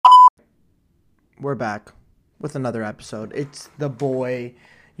We're back with another episode. It's the boy,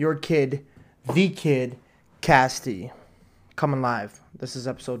 your kid, the kid, Casty, coming live. This is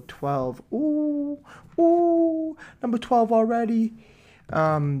episode 12. Ooh, number 12 already.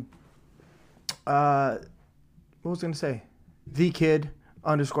 What was I gonna say? The kid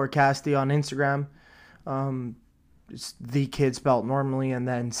underscore Casty on Instagram. It's the kid spelled normally, and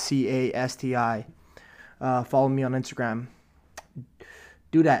then CASTI. Follow me on Instagram.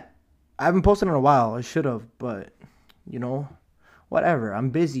 Do that. I haven't posted in a while. I should have, but whatever. I'm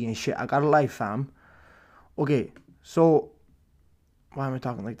busy and shit. I got a life, fam. Okay, so why am I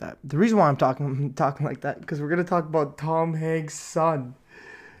talking like that? The reason why I'm talking like that because we're gonna talk about Tom Hanks' son.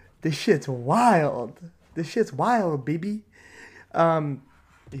 This shit's wild. Baby.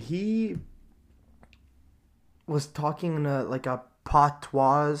 He was talking in a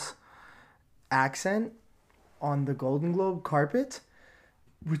patois accent on the Golden Globe carpet,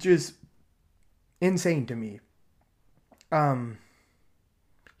 which is insane to me.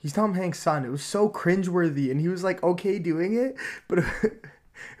 He's Tom Hanks' son. It was so cringeworthy, and he was like okay doing it, but it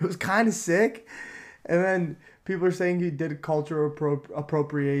was kind of sick. And then people are saying he did cultural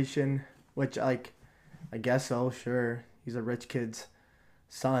appropriation, which I guess so. Sure, he's a rich kid's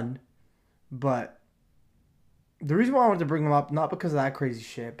son, but the reason why I wanted to bring him up, not because of that crazy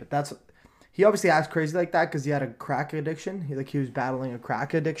shit, but he obviously acts crazy like that because he had a crack addiction. He was battling a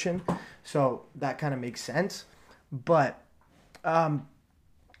crack addiction, so that kind of makes sense. But,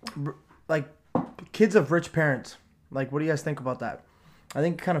 kids of rich parents, what do you guys think about that? I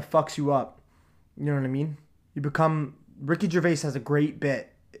think it kind of fucks you up. You know what I mean? Ricky Gervais has a great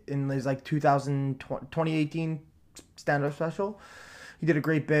bit in his 2018 stand-up special. He did a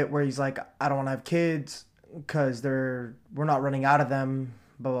great bit where he's like, I don't want to have kids because we're not running out of them.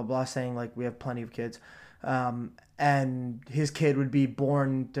 Blah blah blah, saying we have plenty of kids, and his kid would be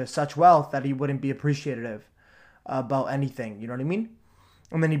born to such wealth that he wouldn't be appreciative about anything. You know what I mean?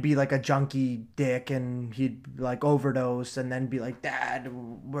 And then he'd be a junkie dick, and he'd overdose, and then be like, "Dad,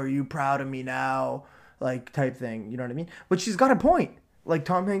 were you proud of me now?" Type thing. You know what I mean? But she's got a point.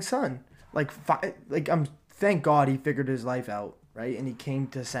 Tom Hanks' son. Thank God he figured his life out. Right, and he came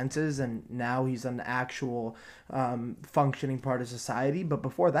to senses, and now he's an actual functioning part of society. But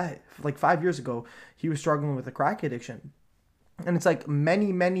before that, 5 years ago, he was struggling with a crack addiction. And it's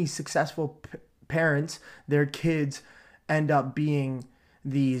many successful parents, their kids end up being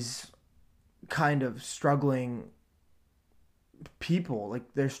these kind of struggling people.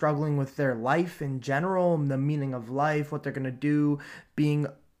 They're struggling with their life in general, the meaning of life, what they're gonna do, being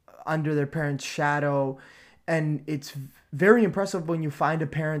under their parents' shadow. And it's very impressive when you find a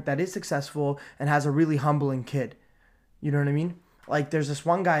parent that is successful and has a really humbling kid. You know what I mean? There's this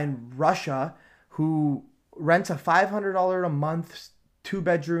one guy in Russia who rents a $500 a month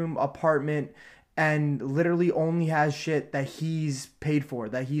 2-bedroom apartment and literally only has shit that he's paid for,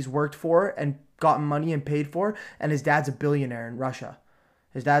 that he's worked for and gotten money and paid for. And his dad's a billionaire in Russia.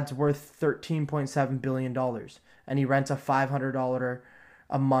 His dad's worth $13.7 billion. And he rents a $500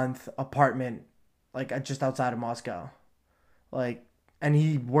 a month apartment just outside of Moscow. And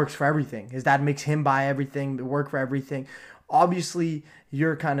he works for everything. His dad makes him buy everything, work for everything. Obviously,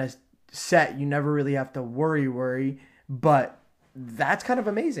 you're kind of set. You never really have to worry. But that's kind of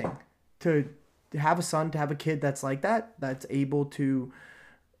amazing to have a son, to have a kid that's like that, that's able to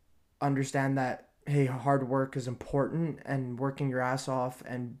understand that, hey, hard work is important and working your ass off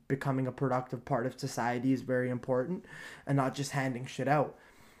and becoming a productive part of society is very important, and not just handing shit out.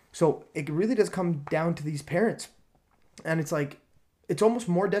 So it really does come down to these parents. And it's almost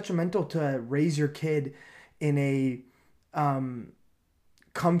more detrimental to raise your kid in a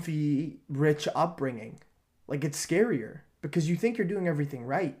comfy, rich upbringing. It's scarier because you think you're doing everything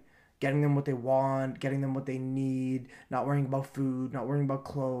right. Getting them what they want, getting them what they need, not worrying about food, not worrying about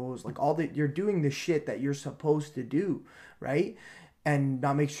clothes. You're doing the shit that you're supposed to do, right? And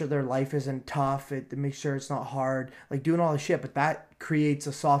not make sure their life isn't tough, to make sure it's not hard, doing all the shit. But that creates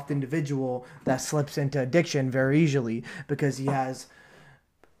a soft individual that slips into addiction very easily because he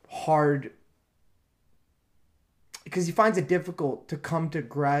finds it difficult to come to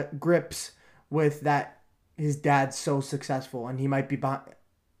grips with that his dad's so successful and he might be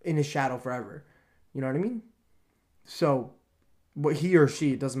in his shadow forever. You know what I mean? So what he or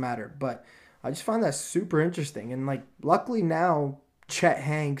she, it doesn't matter. But I just find that super interesting. And luckily now, Chet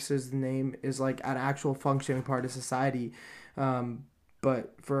Hanks is the name, is an actual functioning part of society.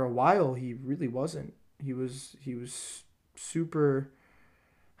 But for a while he really wasn't. He was super,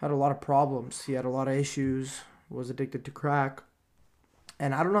 had a lot of problems. He had a lot of issues, was addicted to crack.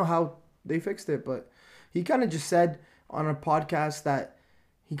 And I don't know how they fixed it, but he kind of just said on a podcast that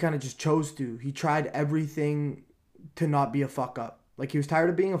he kind of just chose to. He tried everything to not be a fuck up. Like, he was tired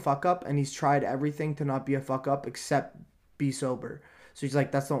of being a fuck up, and he's tried everything to not be a fuck up except be sober. So he's like,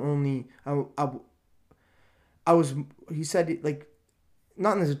 that's the only. I was. He said, like,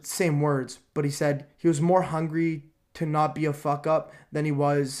 not in the same words, but he said he was more hungry to not be a fuck up than he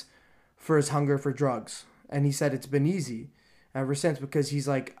was for his hunger for drugs. And he said it's been easy ever since, because he's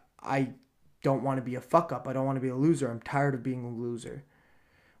like, I don't want to be a fuck up. I don't want to be a loser. I'm tired of being a loser.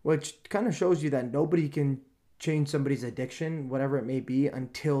 Which kind of shows you that nobody can change somebody's addiction, whatever it may be,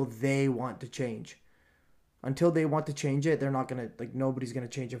 until they want to change. Until they want to change it, they're not going to, like, nobody's going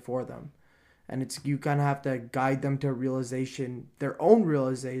to change it for them. And it's, you kind of have to guide them to a realization, their own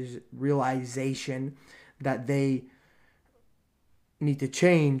realization that they need to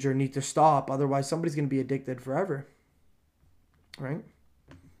change or need to stop. Otherwise, somebody's going to be addicted forever. Right?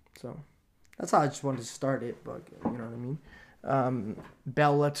 So, that's how I just wanted to start it, but you know what I mean?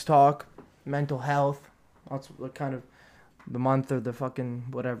 Bell, let's talk. Mental health. That's kind of the month or the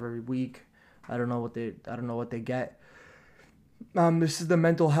fucking whatever week. I don't know what they get. This is the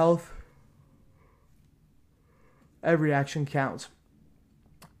mental health. Every action counts.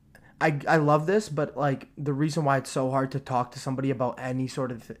 I love this, but like the reason why it's so hard to talk to somebody about any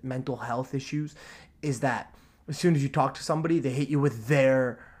sort of mental health issues is that as soon as you talk to somebody, they hit you with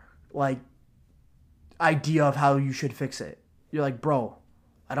their like idea of how you should fix it. You're like, bro,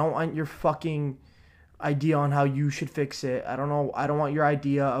 I don't want your fucking idea on how you should fix it. I don't know. I don't want your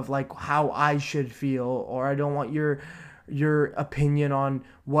idea of like how I should feel, or I don't want your opinion on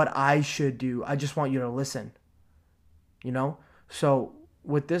what I should do. I just want you to listen. You know? So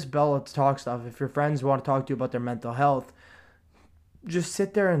with this Bell Let's Talk stuff, if your friends want to talk to you about their mental health, just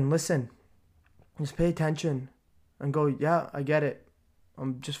sit there and listen. Just pay attention and go, yeah, I get it.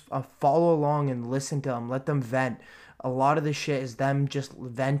 I'll follow along and listen to them. Let them vent. A lot of this shit is them just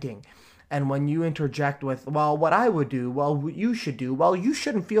venting. And when you interject with, well, what I would do, well, what you should do, well, you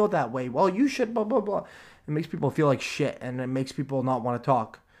shouldn't feel that way, well, you should blah, blah, blah. It makes people feel like shit, and it makes people not want to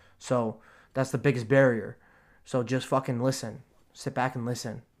talk. So that's the biggest barrier. So just fucking listen. Sit back and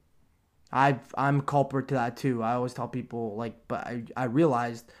listen. I'm a culprit to that too. I always tell people, like, but I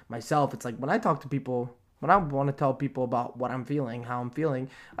realized myself, it's like when I talk to people, when I want to tell people about what I'm feeling, how I'm feeling,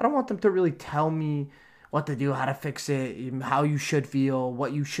 I don't want them to really tell me what to do, how to fix it, how you should feel,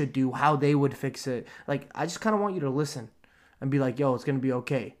 what you should do, how they would fix it. Like, I just kind of want you to listen and be like, yo, it's going to be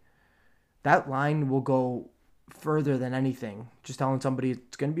okay. That line will go further than anything. Just telling somebody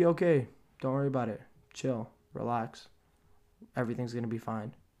it's going to be okay. Don't worry about it. Chill. Relax. Everything's going to be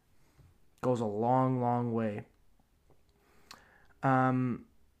fine. Goes a long, long way.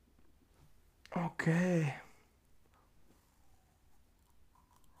 Okay.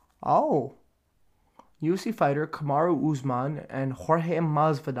 Oh. UFC fighter Kamaru Usman and Jorge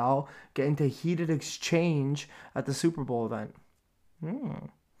Masvidal get into heated exchange at the Super Bowl event.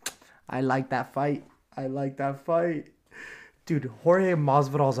 I like that fight. Dude, Jorge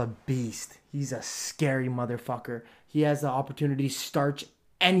Masvidal's a beast. He's a scary motherfucker. He has the opportunity to starch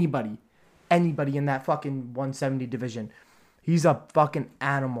anybody in that fucking 170 division. He's a fucking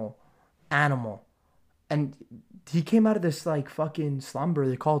animal. And he came out of this like fucking slumber.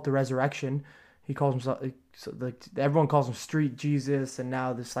 They call it the resurrection. He calls himself, like, everyone calls him Street Jesus, and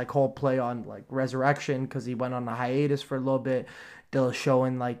now this like whole play on like resurrection because he went on a hiatus for a little bit, did a show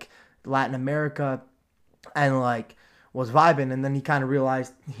in like Latin America, and like was vibing, and then he kind of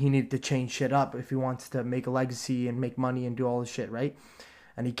realized he needed to change shit up if he wants to make a legacy and make money and do all this shit, right?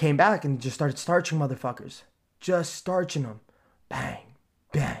 And he came back and just started starching motherfuckers, just starching them, bang,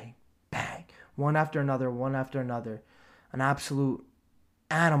 bang, bang, one after another, an absolute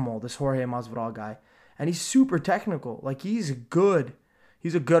animal, this Jorge Masvidal guy. And he's super technical. Like, he's good.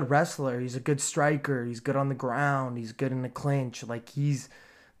 He's a good wrestler. He's a good striker. He's good on the ground. He's good in the clinch. Like, he's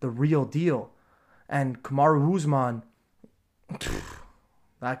the real deal. And Kamaru Usman,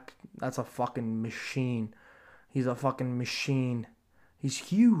 that's a fucking machine. He's a fucking machine. He's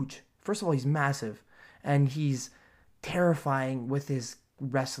huge. First of all, he's massive. And he's terrifying with his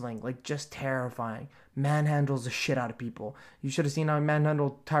wrestling. Like, just terrifying. Manhandles the shit out of people. You should have seen how he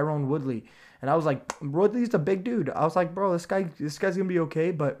manhandled Tyrone Woodley. And I was like, Woodley's a big dude. I was like, bro, this guy's gonna be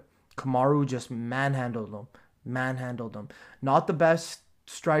okay. But Kamaru just manhandled him. Not the best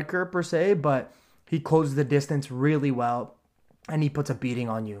striker per se, but he closes the distance really well. And he puts a beating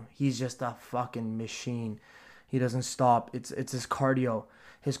on you. He's just a fucking machine. He doesn't stop. It's his cardio.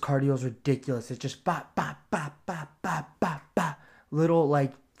 His cardio is ridiculous. It's just ba ba ba ba ba ba ba. Little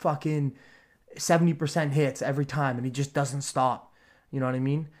like fucking 70% hits every time, and he just doesn't stop. You know what I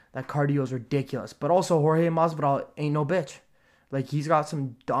mean? That cardio is ridiculous. But also, Jorge Masvidal ain't no bitch. Like, he's got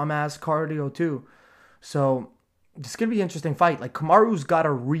some dumbass cardio too. So this could be an interesting fight. Like, Kamaru's got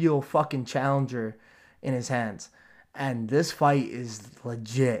a real fucking challenger in his hands. And this fight is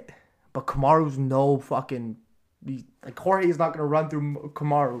legit. But Kamaru's no fucking... Like, Jorge is not going to run through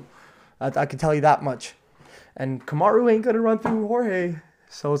Kamaru. I can tell you that much. And Kamaru ain't going to run through Jorge.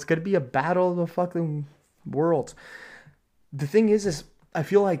 So it's going to be a battle of the fucking worlds. The thing is I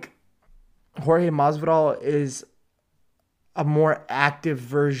feel like Jorge Masvidal is a more active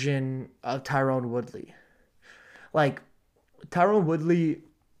version of Tyron Woodley. Like, Tyron Woodley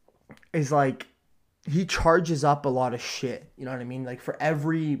is like, he charges up a lot of shit. You know what I mean? Like, for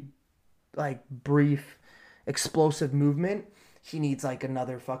every, like, brief, explosive movement, he needs, like,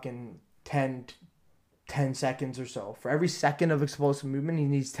 another fucking 10 seconds or so. For every second of explosive movement, he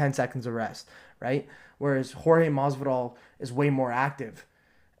needs 10 seconds of rest, right? Whereas Jorge Masvidal is way more active.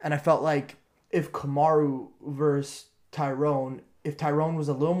 And I felt like if Kamaru versus Tyrone, if Tyrone was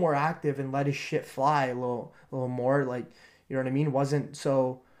a little more active and let his shit fly a little more, like, you know what I mean, wasn't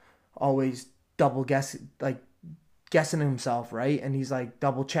so always guessing himself, right? And he's like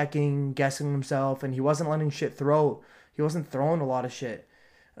double checking, guessing himself, and he wasn't letting shit throw. He wasn't throwing a lot of shit.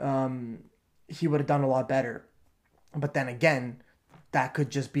 He would have done a lot better. But then again, that could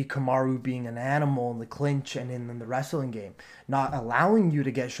just be Kamaru being an animal in the clinch and in the wrestling game, not allowing you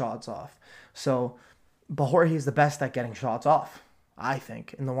to get shots off. So, but Jorge is the best at getting shots off, I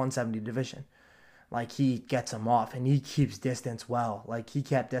think, in the 170 division. Like, he gets them off, and he keeps distance well. Like, he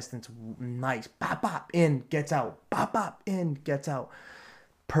kept distance nice. Bop, bop, in, gets out. Bop, bop, in, gets out.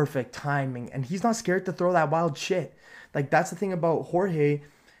 Perfect timing. And he's not scared to throw that wild shit. Like, that's the thing about Jorge,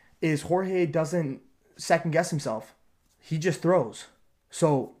 is Jorge doesn't second guess himself. He just throws.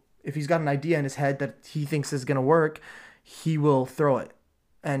 So, if he's got an idea in his head that he thinks is going to work, he will throw it.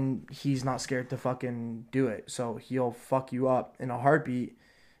 And he's not scared to fucking do it. So, he'll fuck you up in a heartbeat,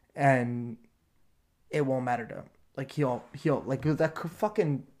 and it won't matter to him. Like, he'll like, that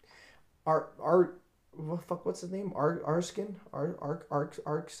fucking what's his name? Arskin?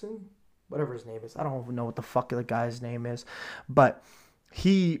 Arkson? Whatever his name is. I don't even know what the fuck the guy's name is. But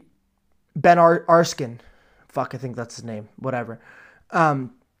Ben Arskin. Fuck, I think that's his name. Whatever.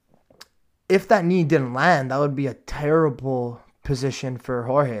 If that knee didn't land, that would be a terrible position for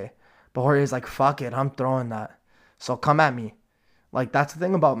Jorge. But Jorge's like, fuck it, I'm throwing that. So come at me. Like, that's the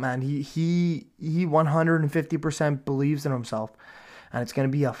thing about, man. He 150% believes in himself. And it's going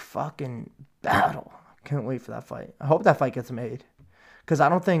to be a fucking battle. Can't wait for that fight. I hope that fight gets made. Because I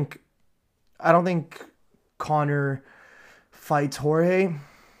don't think Conor fights Jorge.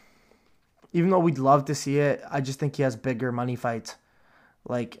 Even though we'd love to see it, I just think he has bigger money fights.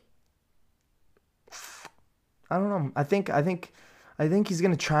 Like, I don't know. I think he's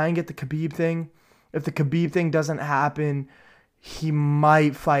going to try and get the Khabib thing. If the Khabib thing doesn't happen, he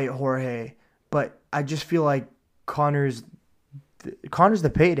might fight Jorge. But I just feel like Conor's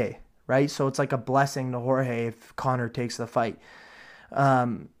the payday, right? So it's like a blessing to Jorge if Conor takes the fight.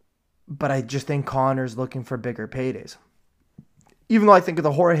 But I just think Conor's looking for bigger paydays. Even though I think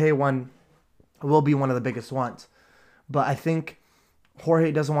the Jorge one will be one of the biggest ones. But I think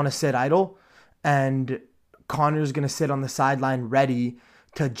Jorge doesn't want to sit idle, and Conor's going to sit on the sideline ready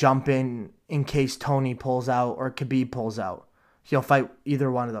to jump in case Tony pulls out or Khabib pulls out. He'll fight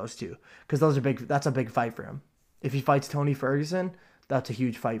either one of those two, because that's a big fight for him. If he fights Tony Ferguson, that's a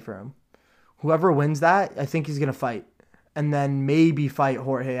huge fight for him. Whoever wins that, I think he's going to fight. And then maybe fight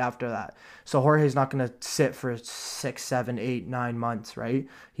Jorge after that. So Jorge's not going to sit for 6, 7, 8, 9 months, right?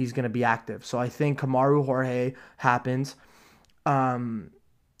 He's going to be active. So I think Kamaru Jorge happens.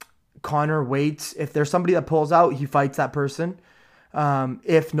 Conor waits. If there's somebody that pulls out, he fights that person.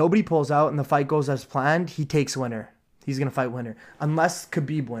 If nobody pulls out and the fight goes as planned, he takes winner. He's going to fight winner. Unless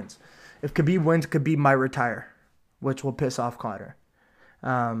Khabib wins. If Khabib wins, Khabib might retire, which will piss off Conor.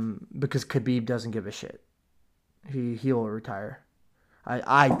 Because Khabib doesn't give a shit. He'll retire.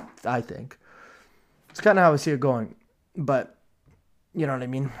 I think. It's kind of how I see it going. But, you know what I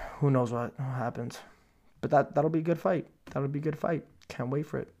mean? Who knows what happens. But that'll be a good fight. That'll be a good fight. Can't wait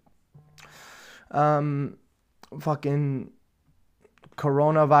for it. Fucking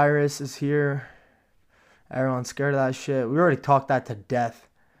coronavirus is here. Everyone's scared of that shit. We already talked that to death.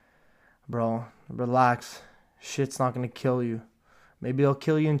 Bro, relax. Shit's not gonna kill you. Maybe it'll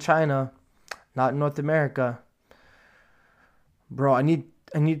kill you in China, not in North America. Bro, I need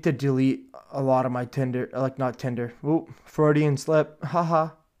to delete a lot of my Tinder, like, not Tinder. Ooh, Freudian slip. Haha.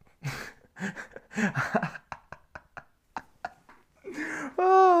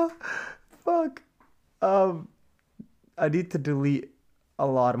 Oh, fuck. I need to delete a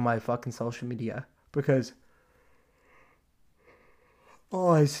lot of my fucking social media, because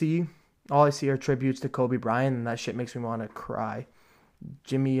All I see, all I see are tributes to Kobe Bryant, and that shit makes me want to cry.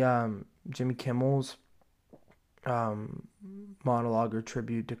 Jimmy Kimmel's um, monologue or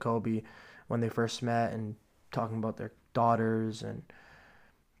tribute to Kobe when they first met and talking about their daughters and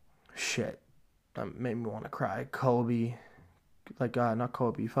shit. Made me want to cry. Kobe, like not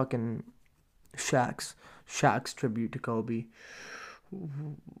Kobe, fucking Shaq's tribute to Kobe.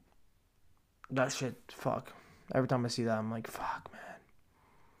 That shit, fuck. Every time I see that, I'm like, fuck, man.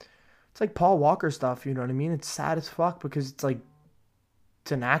 It's like Paul Walker stuff, you know what I mean? It's sad as fuck because it's like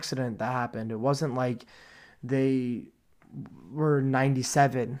it's an accident that happened. It wasn't like they were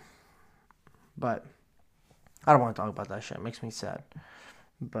 97, but I don't want to talk about that shit. It makes me sad.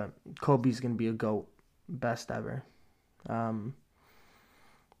 But Kobe's gonna be a GOAT, best ever. Um,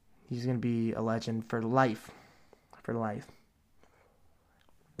 he's gonna be a legend for life, for life.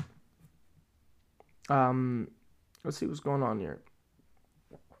 Um, let's see what's going on here.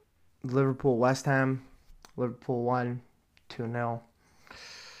 Liverpool, West Ham. Liverpool won 2-0.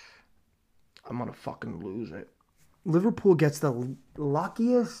 I'm gonna fucking lose it. Liverpool gets the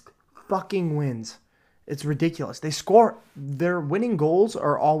luckiest fucking wins. It's ridiculous. They score, their winning goals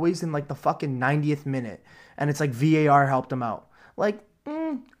are always in like the fucking 90th minute. And it's like VAR helped them out. Like,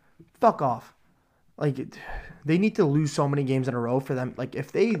 fuck off. Like, they need to lose so many games in a row for them. Like,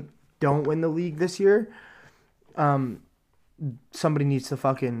 if they don't win the league this year, somebody needs to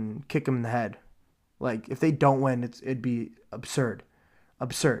fucking kick them in the head. Like, if they don't win, it'd be absurd.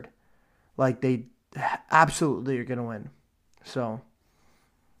 Absurd. Like, they absolutely are going to win. So,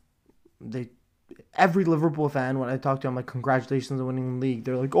 every Liverpool fan, when I talk to them, I'm like, congratulations on winning the league.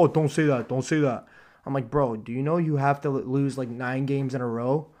 They're like, oh, don't say that. Don't say that. I'm like, bro, do you know you have to lose like 9 games in a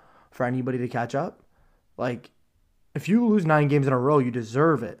row for anybody to catch up? Like, if you lose 9 games in a row, you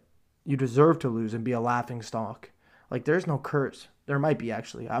deserve it. You deserve to lose and be a laughing stock. Like, there's no curse. There might be,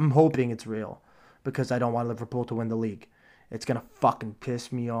 actually. I'm hoping it's real because I don't want Liverpool to win the league. It's going to fucking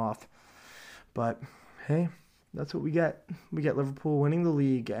piss me off. But, hey, that's what we get. We get Liverpool winning the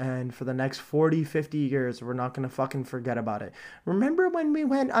league, and for the next 40, 50 years, we're not going to fucking forget about it. Remember when we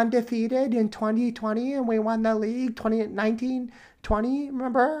went undefeated in 2020 and we won the league 2019, 20?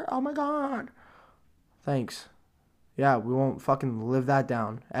 Remember? Oh, my God. Thanks. Yeah, we won't fucking live that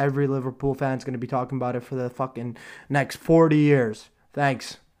down. Every Liverpool fan's going to be talking about it for the fucking next 40 years.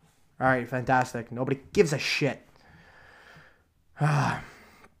 Thanks. All right, fantastic. Nobody gives a shit.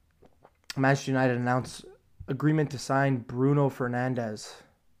 Manchester United announced agreement to sign Bruno Fernandes.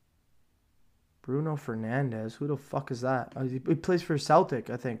 Bruno Fernandes? Who the fuck is that? He plays for Celtic,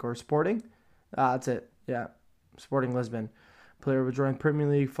 I think, or Sporting? That's it. Yeah, Sporting Lisbon. Player will join Premier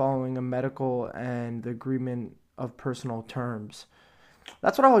League following a medical and the agreement of personal terms.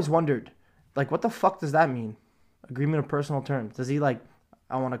 That's what I always wondered. Like, what the fuck does that mean? Agreement of personal terms. Does he like,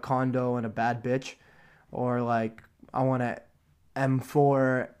 I want a condo and a bad bitch? Or like, I want a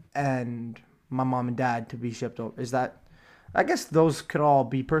M4 and my mom and dad to be shipped over? Is that, I guess those could all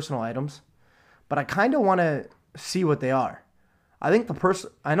be personal items, but I kind of want to see what they are. I think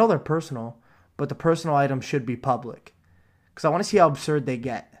I know they're personal, but the personal items should be public because I want to see how absurd they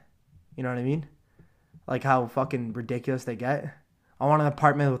get. You know what I mean? Like how fucking ridiculous they get. I want an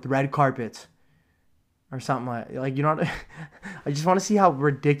apartment with red carpets or something like you know what I just want to see how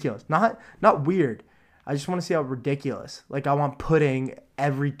ridiculous. Not weird. I just want to see how ridiculous. Like, I want pudding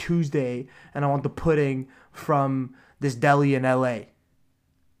every Tuesday, and I want the pudding from this deli in LA.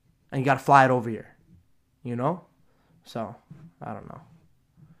 And you got to fly it over here. You know? So, I don't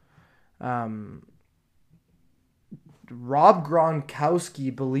know. Rob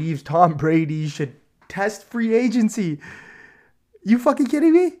Gronkowski believes Tom Brady should test free agency. You fucking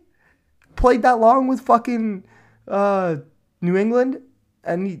kidding me? Played that long with fucking New England,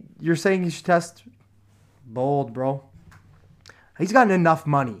 and you're saying he should test... Bold, bro. He's gotten enough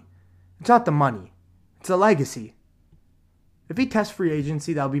money. It's not the money. It's a legacy. If he tests free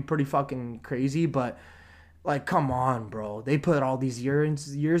agency, that would be pretty fucking crazy, but like, come on, bro. They put all these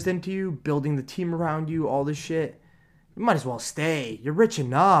years into you, building the team around you, all this shit. You might as well stay. You're rich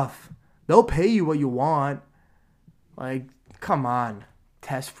enough. They'll pay you what you want. Like, come on.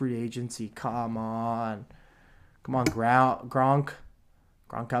 Test free agency. Come on. Come on,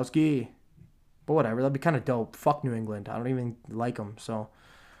 Gronkowski. But whatever, that'd be kind of dope. Fuck New England. I don't even like them, so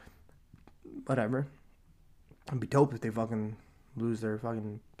whatever. It'd be dope if they fucking lose their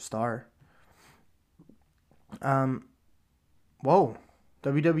fucking star. Whoa.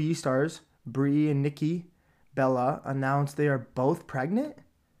 WWE stars Brie and Nikki Bella announced they are both pregnant?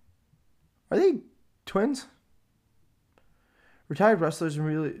 Are they twins? Retired wrestlers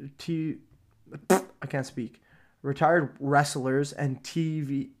and I can't speak. Retired wrestlers and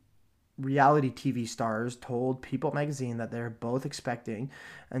reality TV stars told People magazine that they're both expecting,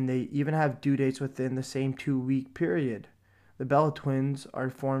 and they even have due dates within the same 2-week period. The Bella Twins are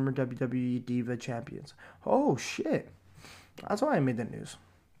former WWE Diva champions. Oh shit. That's why I made the news.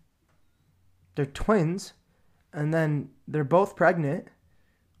 They're twins, and then they're both pregnant.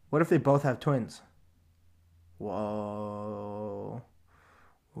 What if they both have twins? Whoa.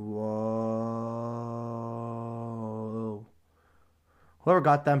 Whoa. Whoever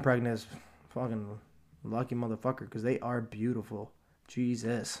got them pregnant is fucking lucky motherfucker, because they are beautiful.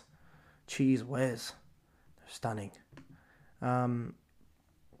 Jesus. Cheese whiz. They're stunning.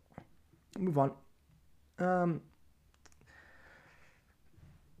 Move on.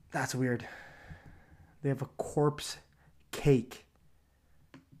 That's weird. They have a corpse cake.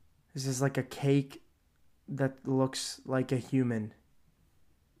 This is like a cake that looks like a human.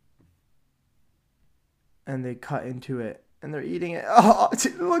 And they cut into it. And they're eating it. Oh,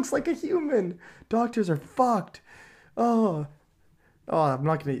 it looks like a human. Doctors are fucked. Oh, I'm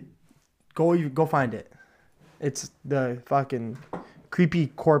not going to... Go find it. It's the fucking creepy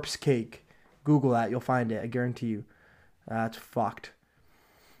corpse cake. Google that. You'll find it. I guarantee you. That's fucked.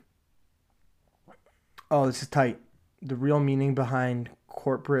 Oh, this is tight. The real meaning behind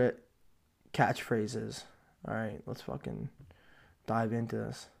corporate catchphrases. All right, let's fucking dive into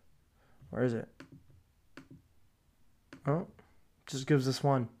this. Where is it? Oh, just gives us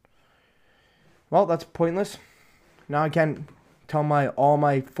one. Well, that's pointless. Now I can't tell all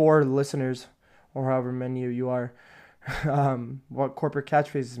my 4 listeners, or however many of you are, what corporate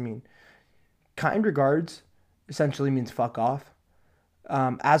catchphrases mean. Kind regards essentially means fuck off.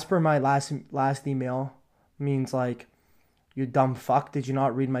 As per my last email, means like, you dumb fuck, did you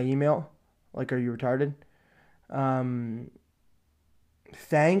not read my email? Like, are you retarded?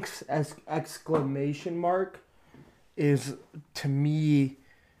 Thanks as exclamation mark is, to me,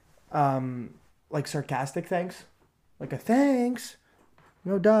 like sarcastic thanks. Like a thanks.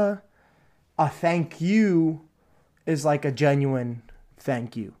 No duh. A thank you is like a genuine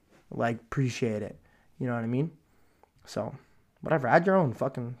thank you. Like, appreciate it. You know what I mean? So, whatever. Add your own.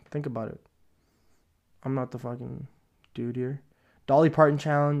 Fucking think about it. I'm not the fucking dude here. Dolly Parton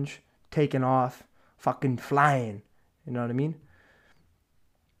challenge. Taking off. Fucking flying. You know what I mean?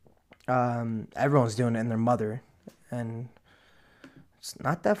 Everyone's doing it in their mother. And it's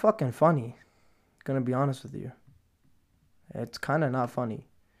not that fucking funny. Gonna be honest with you. It's kind of not funny.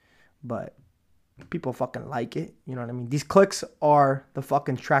 But people fucking like it. You know what I mean? These clicks are the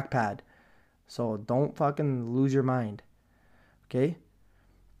fucking trackpad. So don't fucking lose your mind. Okay?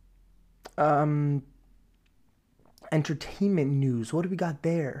 Entertainment news. What do we got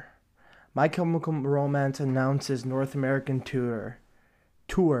there? My Chemical Romance announces North American tour.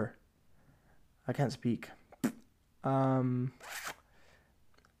 I can't speak. Funny.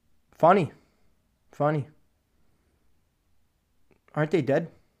 Aren't they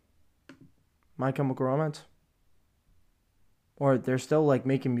dead? My Chemical Romance? Or they're still like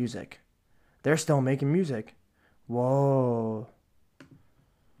making music. They're still making music. Whoa.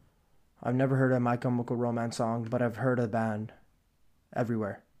 I've never heard a My Chemical Romance song, but I've heard of the band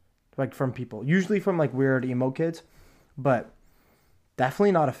everywhere. Like from people. Usually from like weird emo kids. But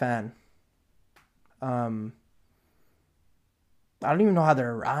definitely not a fan. I don't even know how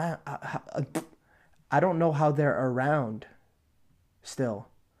they're around. I don't know how they're around still.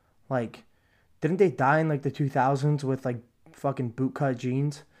 Like, didn't they die in like the 2000s with like fucking bootcut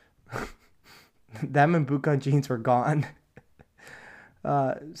jeans? Them and bootcut jeans were gone.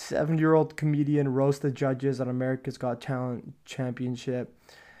 7-year-old comedian roast the judges on America's Got Talent Championship.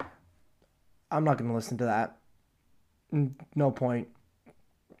 I'm not going to listen to that. No point.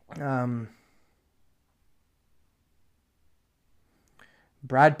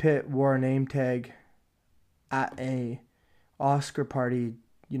 Brad Pitt wore a name tag at a Oscar party,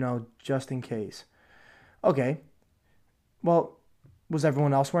 just in case. Okay. Well, was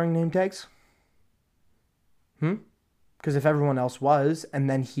everyone else wearing name tags? Because if everyone else was, and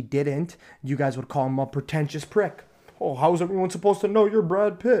then he didn't, you guys would call him a pretentious prick. Oh, how's everyone supposed to know you're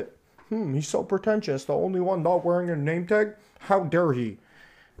Brad Pitt? He's so pretentious. The only one not wearing a name tag? How dare he?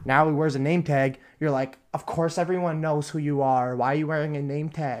 Now he wears a name tag. You're like, of course everyone knows who you are. Why are you wearing a name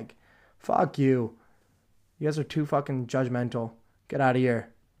tag? Fuck you. You guys are too fucking judgmental. Get out of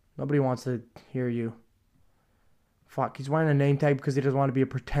here. Nobody wants to hear you. Fuck, he's wearing a name tag because he doesn't want to be a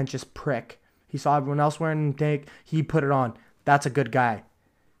pretentious prick. He saw everyone else wearing a name tag. He put it on. That's a good guy.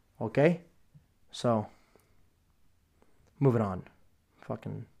 Okay? So, moving on.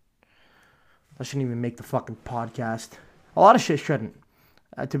 Fucking, I shouldn't even make the fucking podcast. A lot of shit shouldn't.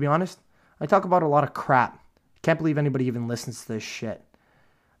 To be honest, I talk about a lot of crap. Can't believe anybody even listens to this shit.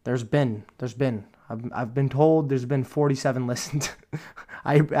 There's been. I've been told there's been 47 listens.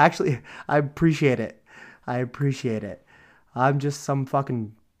 I appreciate it. I'm just some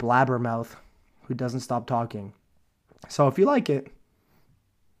fucking blabbermouth who doesn't stop talking. So if you like it,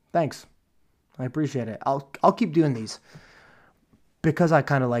 thanks. I appreciate it. I'll keep doing these because I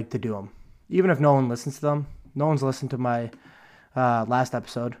kind of like to do them. Even if no one listens to them. No one's listened to my last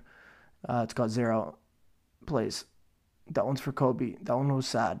episode. It's got 0 plays. That one's for Kobe. That one was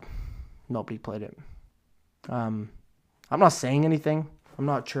sad. Nobody played it. I'm not saying anything. I'm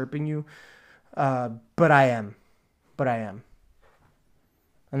not chirping you. But I am.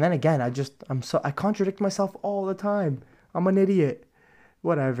 And then again, I contradict myself all the time. I'm an idiot.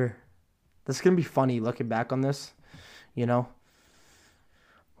 Whatever. This is going to be funny looking back on this, you know,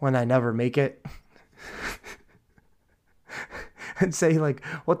 when I never make it. And say like,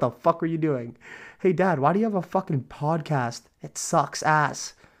 what the fuck are you doing? Hey dad, why do you have a fucking podcast? It sucks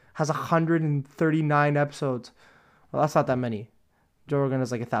ass. Has 139 episodes. Well, that's not that many. Joe Rogan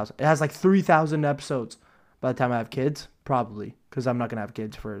has like 1,000. It has like 3,000 episodes by the time I have kids. Probably. Because I'm not going to have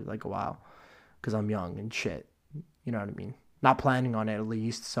kids for like a while. Because I'm young and shit. You know what I mean? Not planning on it at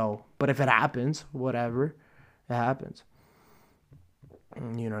least. So, but if it happens, whatever. It happens.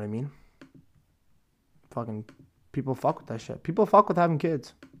 You know what I mean? Fucking people fuck with that shit. People fuck with having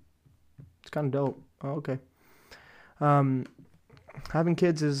kids. It's kind of dope. Oh, okay. Having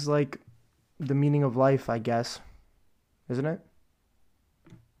kids is like the meaning of life, I guess. Isn't it?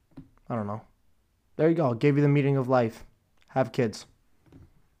 I don't know. There you go. Gave you the meaning of life. Have kids.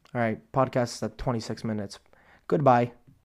 All right. Podcast is at 26 minutes. Goodbye.